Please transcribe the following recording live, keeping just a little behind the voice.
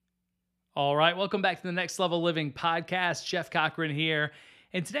All right, welcome back to the Next Level Living podcast. Jeff Cochran here.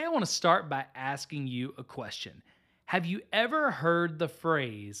 And today I want to start by asking you a question. Have you ever heard the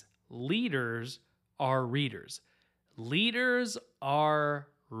phrase, leaders are readers? Leaders are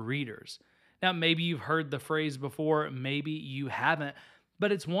readers. Now, maybe you've heard the phrase before, maybe you haven't,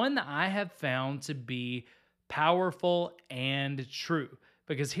 but it's one that I have found to be powerful and true.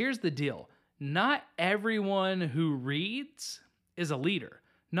 Because here's the deal, not everyone who reads is a leader.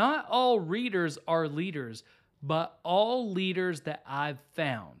 Not all readers are leaders, but all leaders that I've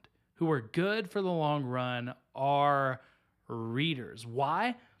found who are good for the long run are readers.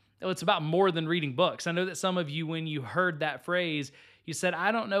 Why? Oh, it's about more than reading books. I know that some of you, when you heard that phrase, you said,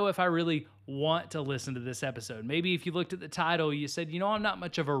 I don't know if I really want to listen to this episode. Maybe if you looked at the title, you said, I'm not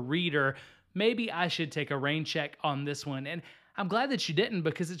much of a reader. Maybe I should take a rain check on this one. And I'm glad that you didn't,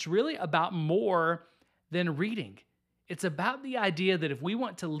 because it's really about more than reading. It's about the idea that if we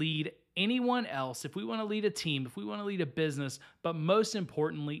want to lead anyone else, if we want to lead a team, if we want to lead a business, but most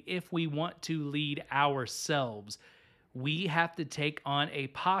importantly, if we want to lead ourselves, we have to take on a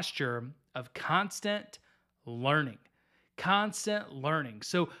posture of constant learning. Constant learning.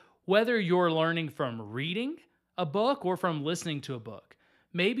 So whether you're learning from reading a book or from listening to a book,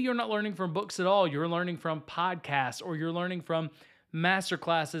 maybe you're not learning from books at all. You're learning from podcasts, or you're learning from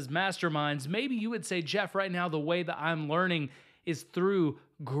masterclasses, masterminds. Maybe you would say, Jeff, right now, the way that I'm learning is through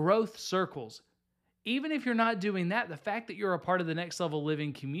growth circles. Even if you're not doing that, the fact that you're a part of the Next Level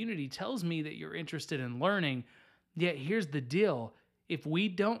Living community tells me that you're interested in learning. Yet here's the deal. If we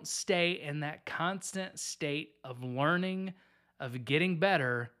don't stay in that constant state of learning, of getting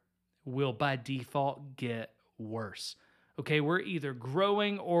better, we'll by default get worse. Okay, we're either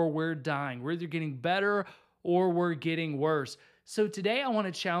growing or we're dying. We're either getting better or we're getting worse. So today I want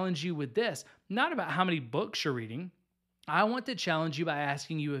to challenge you with this, not about how many books you're reading. I want to challenge you by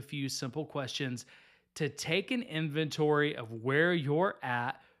asking you a few simple questions to take an inventory of where you're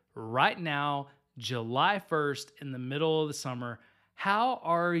at right now, July 1st, in the middle of the summer. How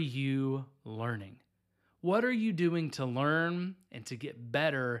are you learning? What are you doing to learn and to get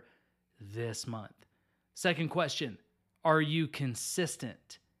better this month? Second question, are you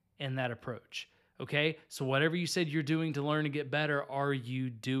consistent in that approach? Okay, so whatever you said you're doing to learn and get better, are you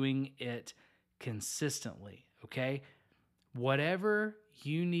doing it consistently? Okay, whatever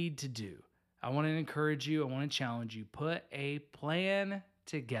you need to do, I want to encourage you, I want to challenge you, put a plan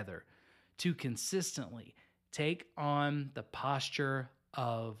together to consistently take on the posture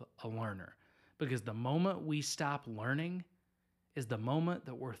of a learner. Because the moment we stop learning is the moment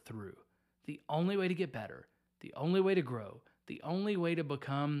that we're through. The only way to get better, the only way to grow, the only way to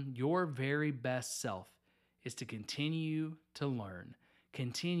become your very best self is to continue to learn,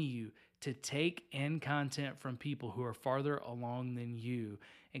 continue to take in content from people who are farther along than you,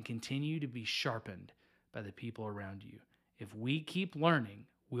 and continue to be sharpened by the people around you. If we keep learning,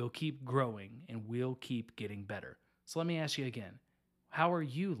 we'll keep growing and we'll keep getting better. So let me ask you again, how are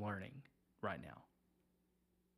you learning right now?